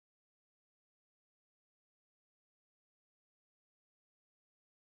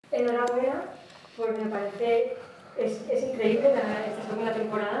enhorabuena, porque me parece, es increíble esta segunda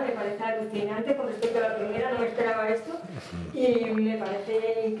temporada, me parece alucinante con respecto a la primera, no me esperaba esto, y me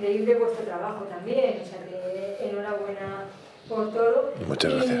parece increíble vuestro trabajo también, o sea que enhorabuena por todo.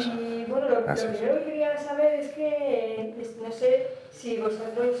 Muchas gracias. Y bueno, lo primero que quería saber es que, no sé si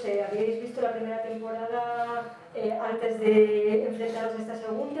vosotros habíais visto la primera temporada antes de enfrentaros a esta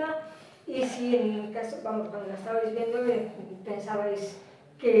segunda, y si en caso, vamos, cuando la estabais viendo pensabais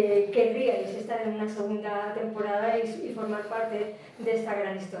que querríais estar en una segunda temporada y formar parte de esta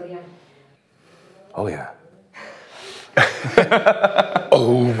gran historia. Oh yeah.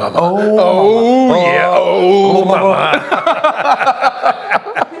 Oh mama. Oh yeah. Oh mama.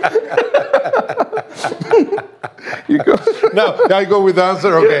 You go. No, I go with the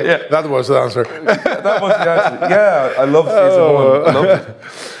answer. Okay, Yeah. that was the answer. That was the answer. Yeah, I love season one. I loved it.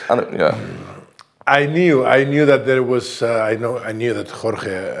 And yeah. I knew that there was. I knew that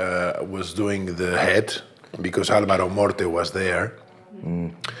Jorge was doing the head because Álvaro Morte was there.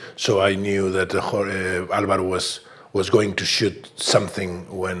 So I knew that Álvaro was going to shoot something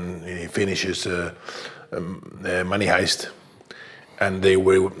when he finishes Money Heist, and they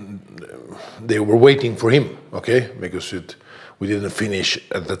were waiting for him. Okay, because we didn't finish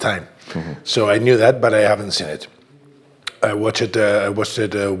at the time. So I knew that, but I haven't seen it. I watched it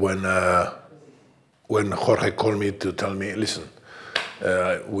when Jorge called me to tell me, listen,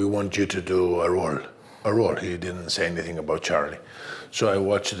 we want you to do a role. He didn't say anything about Charlie. So I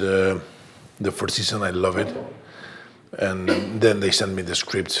watched the first season, I love it. And then they sent me the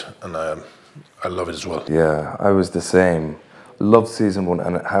script, and I love it as well. Yeah, I was the same. Loved season one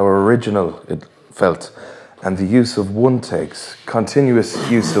and how original it felt. And the use of one takes, continuous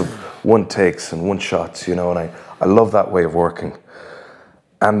use of one takes and one shots, you know, and I love that way of working.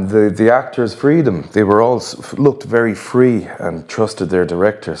 And the actors' freedom, they were all looked very free and trusted their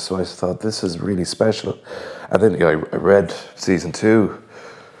director. So I thought, this is really special. And then I read season 2.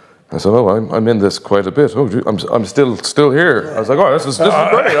 I said, oh, I'm in this quite a bit. Oh, I'm still here. I was like, oh, this is great.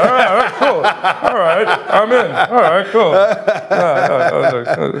 All right, cool. All right, I'm in. All right, cool.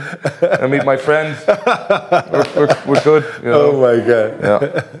 Yeah, I meet my friends. We're good. You know? Oh my God.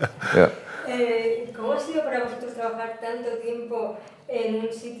 Yeah. ¿Cómo ha sido para vosotros trabajar tanto tiempo en un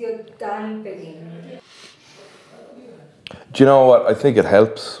sitio tan pequeño? Do you know what? I think it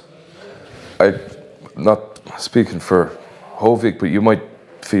helps. I'm not speaking for Hovik, but you might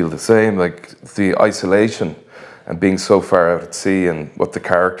feel the same, like the isolation and being so far out at sea and what the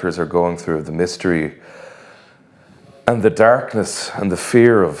characters are going through, the mystery and the darkness and the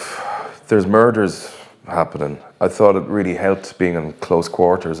fear of there's murders happening. I thought it really helped being in close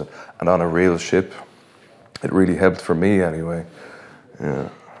quarters and on a real ship. It really helped for me anyway. Yeah.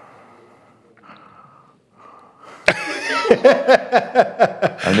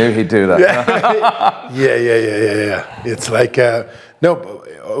 I knew he'd do that. Yeah. It's like no,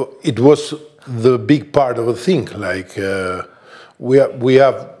 it was the big part of the thing. Like we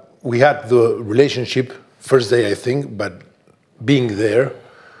had the relationship first day, I think, but being there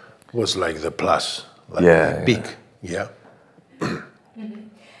was like the plus. Like big. Yeah.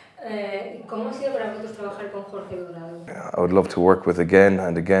 ¿Cómo ha sido para vosotros trabajar con Jorge Dorado? I would love to work with again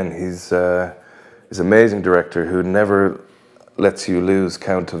and again. He's an amazing director who never lets you lose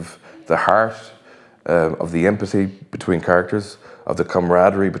count of the heart, of the empathy between characters, of the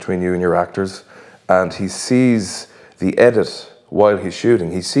camaraderie between you and your actors. And he sees the edit while he's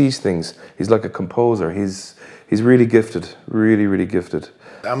shooting. He sees things. He's like a composer. He's really gifted, really gifted.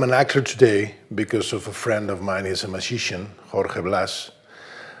 I'm an actor today because of a friend of mine. He's a musician, Jorge Blas.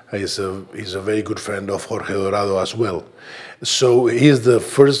 He's a very good friend of Jorge Dorado as well. So he's the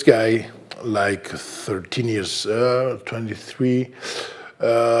first guy, like 14 years ago,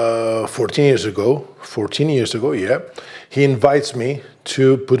 yeah. He invites me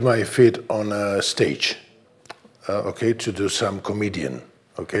to put my feet on a stage, okay, to do some comedian,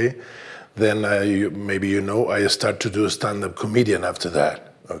 okay. Then maybe you know, I start to do stand-up comedian after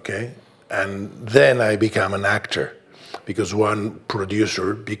that, okay. And then I become an actor. Because one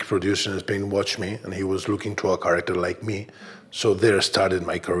producer, big producer in Spain, watched me, and he was looking to a character like me. So there started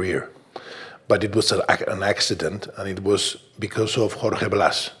my career. But it was an accident, and it was because of Jorge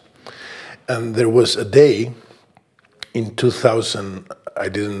Blas. And there was a day in 2000, I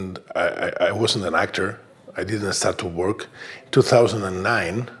wasn't an actor. I didn't start to work. In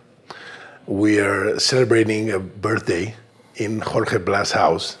 2009, we are celebrating a birthday in Jorge Blas'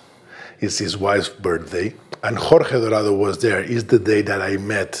 house. It's his wife's birthday. And Jorge Dorado was there. It's the day that I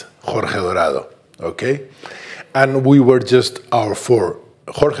met Jorge Dorado, okay? And we were just our four.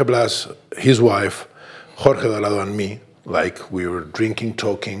 Jorge Blas, his wife, Jorge Dorado and me. like we were drinking,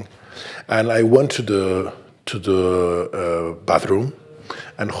 talking, and I went to the bathroom,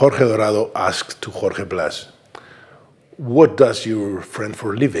 and Jorge Dorado asked to Jorge Blas, "What does your friend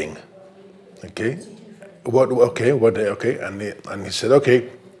for a living?" Okay, okay, and he said, "Okay,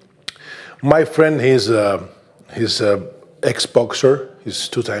 my friend, he's a ex-boxer. He's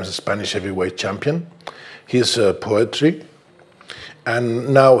 2 times a Spanish heavyweight champion. He's poetry, and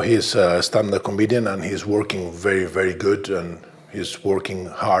now he's a stand-up comedian, and he's working very, very good, and he's working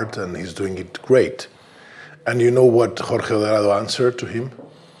hard, and he's doing it great." And you know what Jorge Dorado answered to him?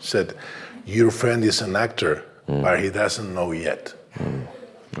 Said, "Your friend is an actor, but he doesn't know yet."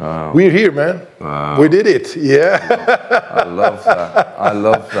 Wow. We're here, man. Wow. We did it. Yeah. I love that. I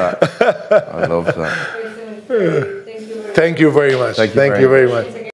love that. I love that. Thank you. Thank you very much. Thank you very much.